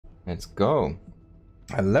Let's go.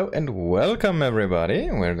 Hello and welcome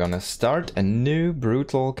everybody. We're gonna start a new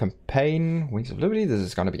brutal campaign, Wings of Liberty. This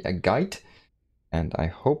is gonna be a guide, and I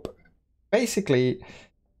hope, basically,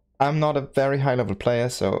 I'm not a very high level player,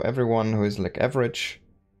 so everyone who is like average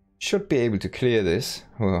should be able to clear this,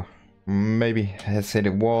 who maybe has hit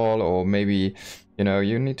a wall, or maybe, you know,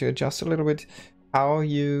 you need to adjust a little bit how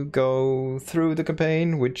you go through the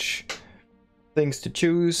campaign, which things to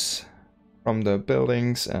choose from the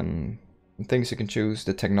buildings and things you can choose,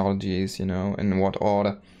 the technologies, you know, in what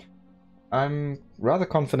order. I'm rather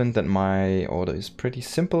confident that my order is pretty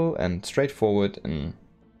simple and straightforward and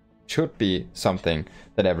should be something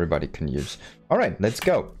that everybody can use. Alright, let's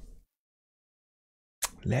go.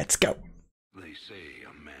 Let's go. They say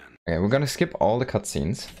a man. Okay, we're gonna skip all the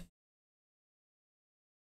cutscenes.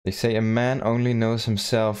 They say a man only knows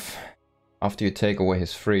himself after you take away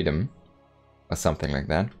his freedom, or something like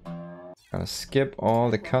that. Gonna skip all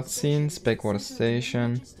the cutscenes, Bakewater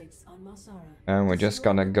Station, and we're just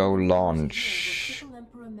gonna go launch.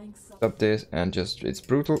 Stop this and just, it's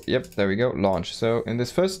brutal. Yep, there we go, launch. So in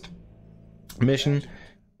this first mission,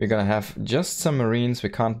 we're gonna have just some marines. We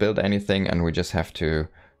can't build anything, and we just have to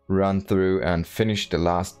run through and finish the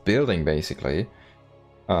last building, basically.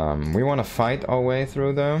 We want to fight our way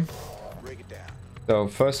through though. So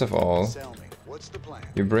first of all,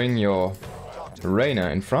 you bring your Rainer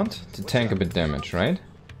in front to tank a bit damage, right?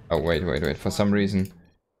 Oh, wait. For some reason,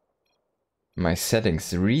 my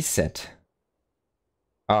settings reset.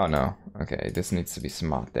 Oh, no. Okay, this needs to be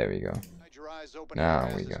smart. There we go. Now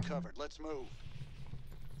we go. Let's move.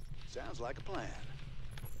 Sounds like a plan.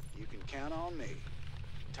 You can count on me.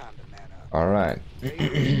 Time to man up. All right.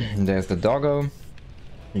 There's the doggo.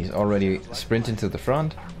 He's already sprinting to the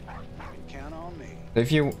front. If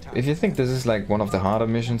you think this is like one of the harder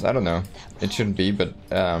missions, I don't know, it shouldn't be, but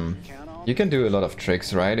you can do a lot of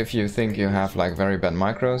tricks, right? If you think you have like very bad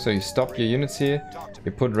micro, so you stop your units here,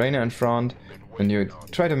 you put Rainer in front, and you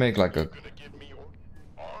try to make like a,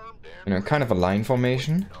 you know, kind of a line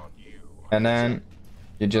formation, and then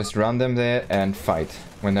you just run them there and fight.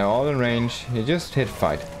 When they're all in range, you just hit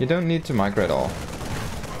fight. You don't need to micro at all.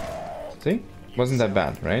 See? Wasn't that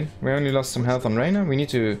bad, right? We only lost some health on Rainer. We need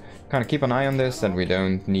to kind of keep an eye on this, that we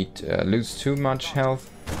don't need to lose too much health.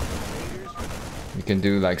 You can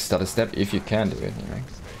do like start a step if you can do it, you know.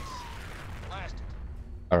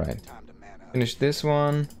 Alright. Finish this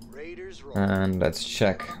one. And let's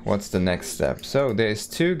check what's the next step. So there's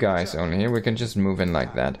two guys only here. We can just move in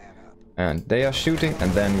like that. And they are shooting,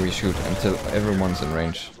 and then we shoot until everyone's in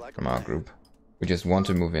range from our group. We just want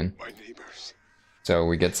to move in, so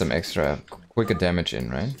we get some extra quicker damage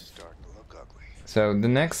in, right? So the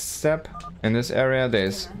next step in this area,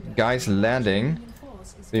 there's guys landing.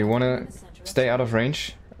 So you want to stay out of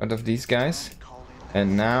range out of these guys.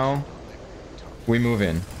 And now we move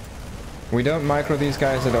in. We don't micro these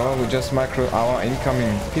guys at all. We just micro our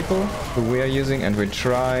incoming people who we are using, and we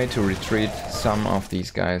try to retreat some of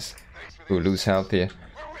these guys who lose health here.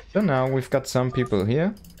 So now we've got some people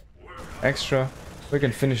here extra. We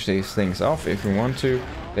can finish these things off if we want to.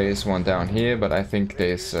 There is one down here, but I think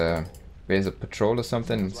there's a patrol or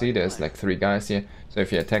something. See, there's like 3 guys here. So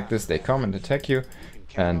if you attack this, they come and attack you.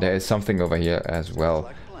 And there is something over here as well,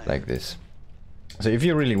 like this. So if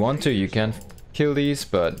you really want to, you can kill these,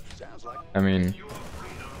 but I mean,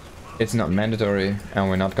 it's not mandatory, and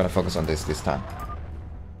we're not gonna focus on this time.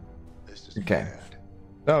 Okay.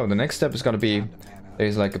 So the next step is gonna be,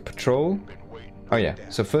 there's like a patrol. Oh yeah,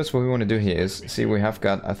 so first what we want to do here is, see, we have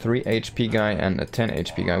got a 3 HP guy and a 10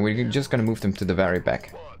 HP guy. We're just gonna move them to the very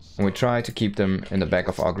back. And we try to keep them in the back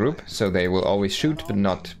of our group, so they will always shoot but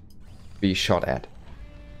not be shot at.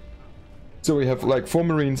 So we have like 4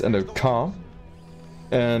 marines and a car.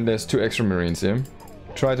 And there's 2 extra marines here.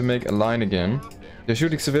 Try to make a line again. They're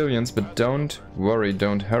shooting civilians, but don't worry,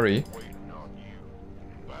 don't hurry.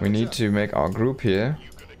 We need to make our group here.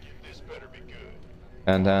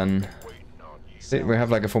 And then we have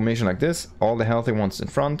like a formation like this. All the healthy ones in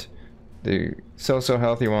front, the so-so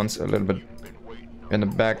healthy ones a little bit in the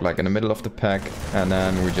back, like in the middle of the pack, and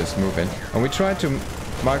then we just move in. And we try to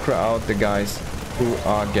micro out the guys who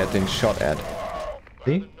are getting shot at.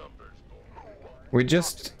 See? We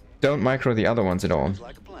just don't micro the other ones at all.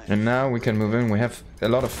 And now we can move in. We have a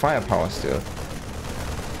lot of firepower still.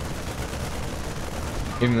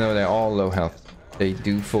 Even though they're all low health, they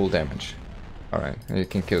do full damage. Alright, you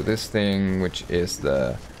can kill this thing, which is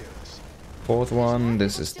the 4th one.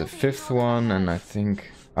 This is the 5th one, and I think,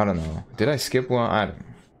 I don't know. Did I skip one? I don't know.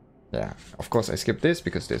 Yeah, of course I skipped this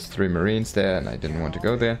because there's 3 marines there and I didn't want to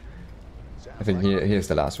go there. I think here's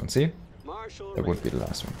the last one, see? That would be the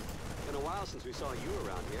last one. Been a while since we saw you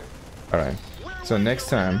around here. Alright, so next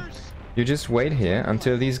time, you just wait here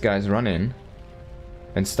until these guys run in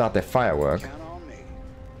and start their firework. Count on me.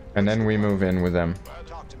 And then we move in with them.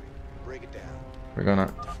 Talk to me. Break it down. We're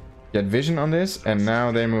gonna get vision on this, and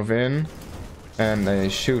now they move in and they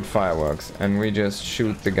shoot fireworks. And we just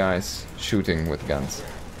shoot the guys shooting with guns.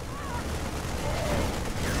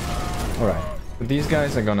 Alright, so these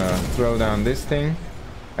guys are gonna throw down this thing.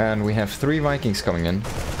 And we have 3 Vikings coming in.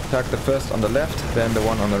 Attack the first on the left, then the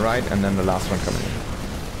one on the right, and then the last one coming in.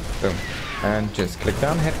 Boom. And just click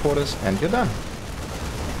down headquarters and you're done.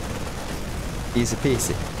 Easy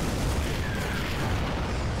peasy.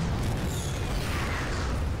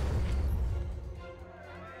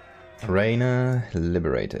 Reina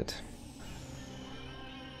liberated.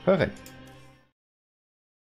 Perfect.